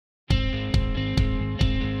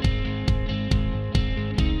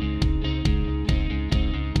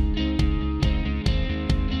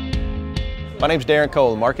My name's Darren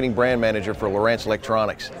Cole, Marketing Brand Manager for Lowrance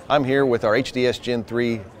Electronics. I'm here with our HDS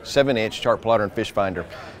Gen3 7-inch chart plotter and fish finder.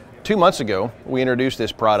 2 months ago, we introduced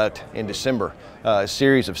this product in December, a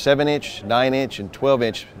series of 7-inch, 9-inch, and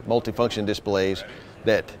 12-inch multifunction displays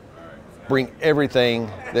that bring everything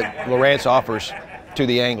that Lowrance offers to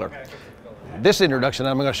the angler. This introduction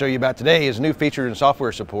I'm going to show you about today is new feature and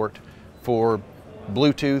software support for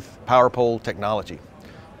Bluetooth power pole technology.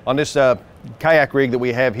 On this kayak rig that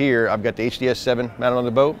we have here, I've got the HDS 7 mounted on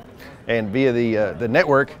the boat, and via the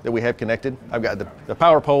network that we have connected, I've got the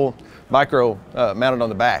power pole micro mounted on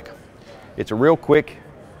the back. It's a real quick,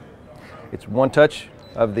 it's one touch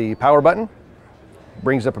of the power button,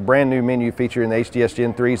 brings up a brand new menu feature in the HDS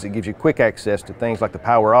Gen 3s that gives you quick access to things like the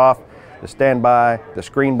power off, the standby, the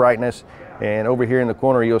screen brightness, and over here in the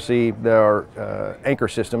corner you'll see there are anchor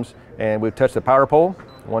systems, and we've touched the power pole,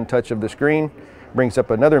 one touch of the screen, brings up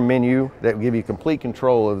another menu that will give you complete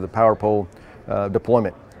control of the power pole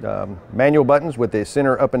deployment. Manual buttons with the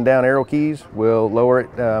center up and down arrow keys will lower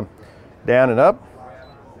it down and up.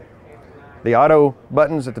 The auto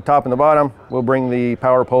buttons at the top and the bottom will bring the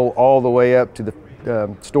power pole all the way up to the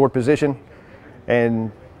stored position,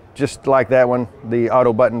 and just like that one, the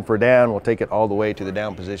auto button for down will take it all the way to the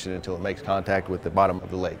down position until it makes contact with the bottom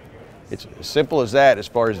of the lake. It's as simple as that as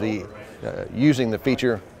far as the using the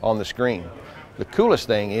feature on the screen. The coolest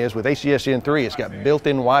thing is with HDS Gen 3, it's got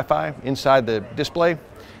built-in Wi-Fi inside the display,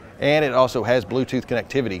 and it also has Bluetooth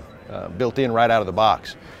connectivity built in right out of the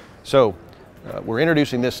box. So we're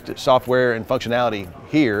introducing this software and functionality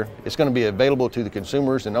here. It's going to be available to the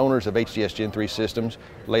consumers and owners of HDS Gen 3 systems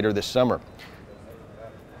later this summer.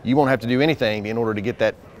 You won't have to do anything in order to get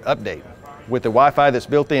that update. With the Wi-Fi that's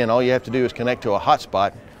built in, all you have to do is connect to a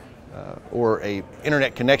hotspot or a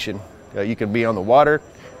internet connection. You can be on the water,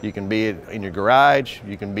 you can be in your garage,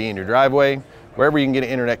 you can be in your driveway, wherever you can get an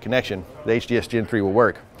internet connection, the HDS Gen 3 will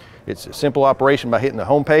work. It's a simple operation by hitting the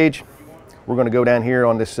home page. We're going to go down here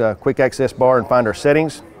on this quick access bar and find our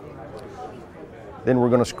settings. Then we're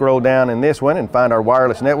going to scroll down in this one and find our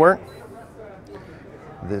wireless network.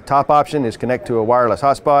 The top option is connect to a wireless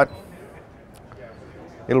hotspot.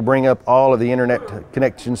 It'll bring up all of the internet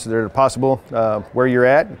connections that are possible where you're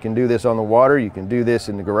at. You can do this on the water, you can do this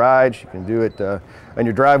in the garage, you can do it on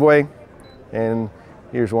your driveway. And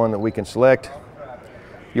here's one that we can select.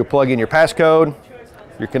 You'll plug in your passcode,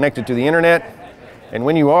 you're connected to the internet, and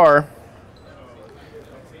when you are,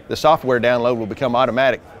 the software download will become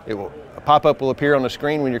automatic. A pop-up will appear on the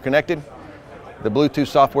screen when you're connected. The Bluetooth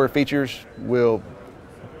software features will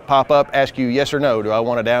pop up, ask you yes or no, do I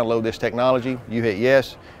want to download this technology? You hit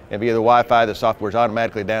yes, and via the Wi-Fi, the software is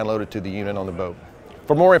automatically downloaded to the unit on the boat.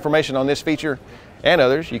 For more information on this feature and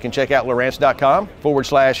others, you can check out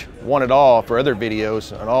lowrance.com/one-it-all for other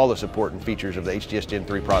videos on all the support and features of the HDS Gen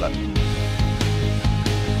 3 product.